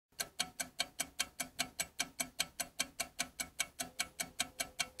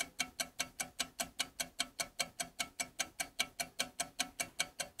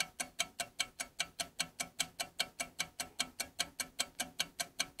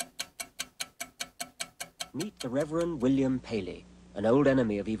Meet the Reverend William Paley, an old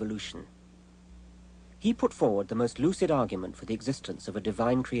enemy of evolution. He put forward the most lucid argument for the existence of a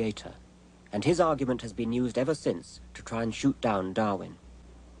divine creator, and his argument has been used ever since to try and shoot down Darwin.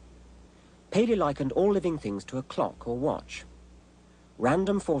 Paley likened all living things to a clock or watch.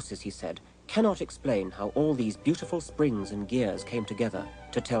 Random forces, he said, cannot explain how all these beautiful springs and gears came together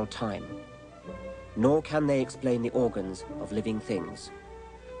to tell time. Nor can they explain the organs of living things.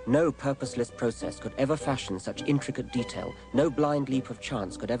 No purposeless process could ever fashion such intricate detail, no blind leap of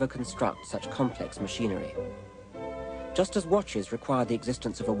chance could ever construct such complex machinery. Just as watches require the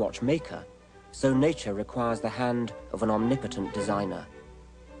existence of a watchmaker, so nature requires the hand of an omnipotent designer.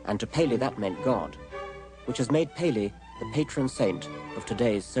 And to Paley that meant God, which has made Paley the patron saint of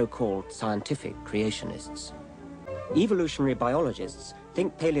today's so-called scientific creationists. Evolutionary biologists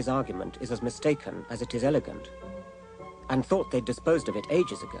think Paley's argument is as mistaken as it is elegant, and thought they'd disposed of it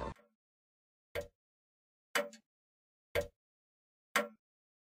ages ago.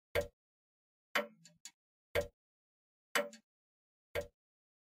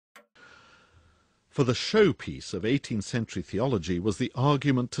 For the showpiece of 18th century theology was the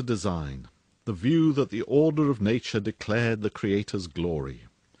argument to design, the view that the order of nature declared the Creator's glory.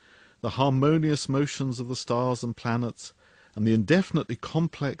 The harmonious motions of the stars and planets, and the indefinitely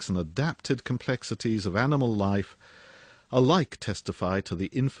complex and adapted complexities of animal life alike testify to the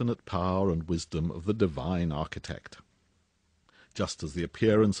infinite power and wisdom of the divine architect. Just as the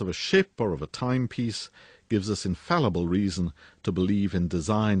appearance of a ship or of a timepiece gives us infallible reason to believe in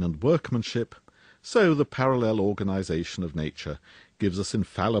design and workmanship, so the parallel organization of nature gives us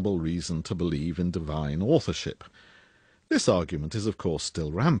infallible reason to believe in divine authorship. This argument is of course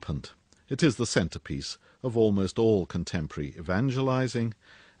still rampant. It is the centerpiece of almost all contemporary evangelizing,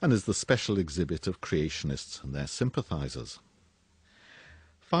 and is the special exhibit of creationists and their sympathizers.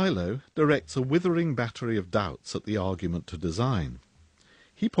 Philo directs a withering battery of doubts at the argument to design.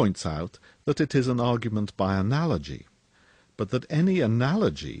 He points out that it is an argument by analogy, but that any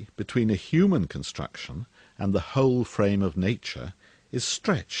analogy between a human construction and the whole frame of nature is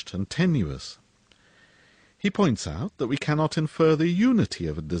stretched and tenuous. He points out that we cannot infer the unity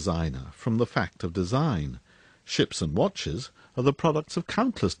of a designer from the fact of design. Ships and watches are the products of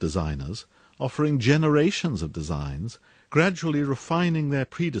countless designers, offering generations of designs, gradually refining their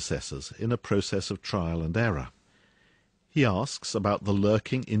predecessors in a process of trial and error. He asks about the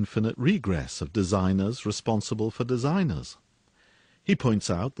lurking infinite regress of designers responsible for designers. He points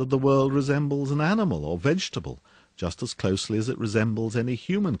out that the world resembles an animal or vegetable just as closely as it resembles any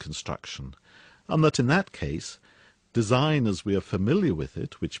human construction, and that in that case, design as we are familiar with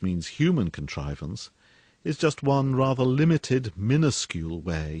it, which means human contrivance, is just one rather limited, minuscule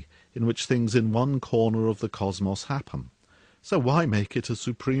way in which things in one corner of the cosmos happen. So why make it a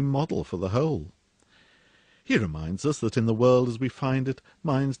supreme model for the whole? He reminds us that in the world as we find it,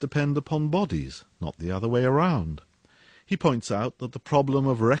 minds depend upon bodies, not the other way around. He points out that the problem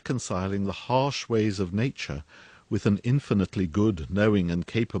of reconciling the harsh ways of nature with an infinitely good, knowing and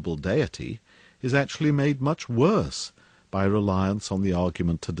capable deity is actually made much worse by reliance on the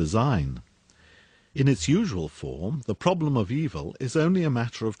argument to design. In its usual form, the problem of evil is only a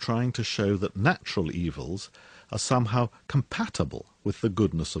matter of trying to show that natural evils are somehow compatible with the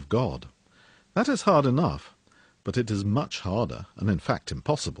goodness of God. That is hard enough, but it is much harder, and in fact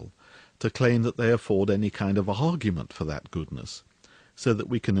impossible, to claim that they afford any kind of argument for that goodness, so that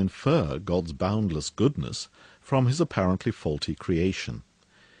we can infer God's boundless goodness from his apparently faulty creation.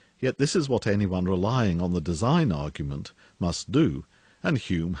 Yet this is what anyone relying on the design argument must do, and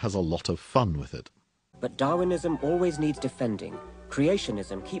Hume has a lot of fun with it. But Darwinism always needs defending.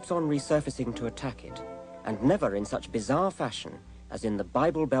 Creationism keeps on resurfacing to attack it, and never in such bizarre fashion as in the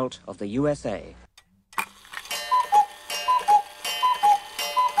Bible Belt of the USA.